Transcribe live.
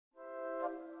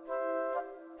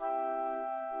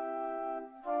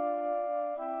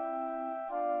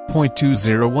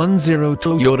2010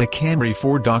 Toyota Camry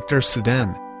 4-door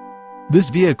sedan. This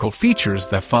vehicle features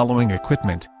the following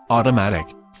equipment: automatic,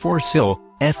 4-sill,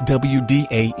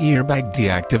 FWD-A airbag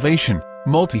deactivation,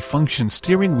 multifunction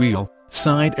steering wheel,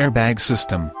 side airbag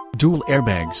system, dual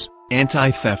airbags,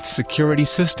 anti-theft security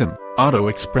system, auto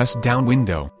express down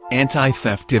window,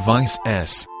 anti-theft device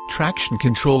S, traction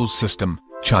control system,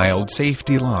 child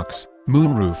safety locks,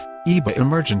 moonroof, EBA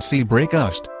emergency brake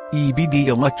assist, EBD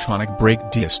electronic brake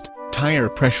assist, tire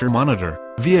pressure monitor,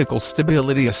 vehicle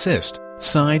stability assist,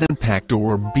 side impact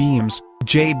door beams,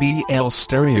 JBL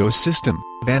stereo system,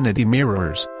 vanity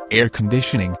mirrors, air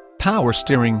conditioning, power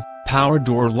steering, power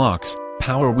door locks,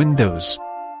 power windows,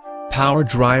 power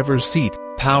driver's seat,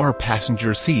 power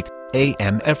passenger seat,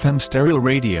 AM/FM stereo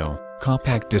radio,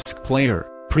 compact disc player,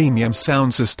 premium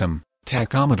sound system,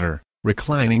 tachometer,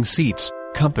 reclining seats,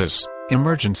 compass,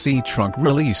 emergency trunk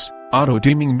release,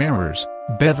 auto-dimming mirrors,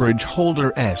 beverage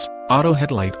holder S, auto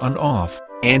headlight on-off,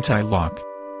 anti-lock,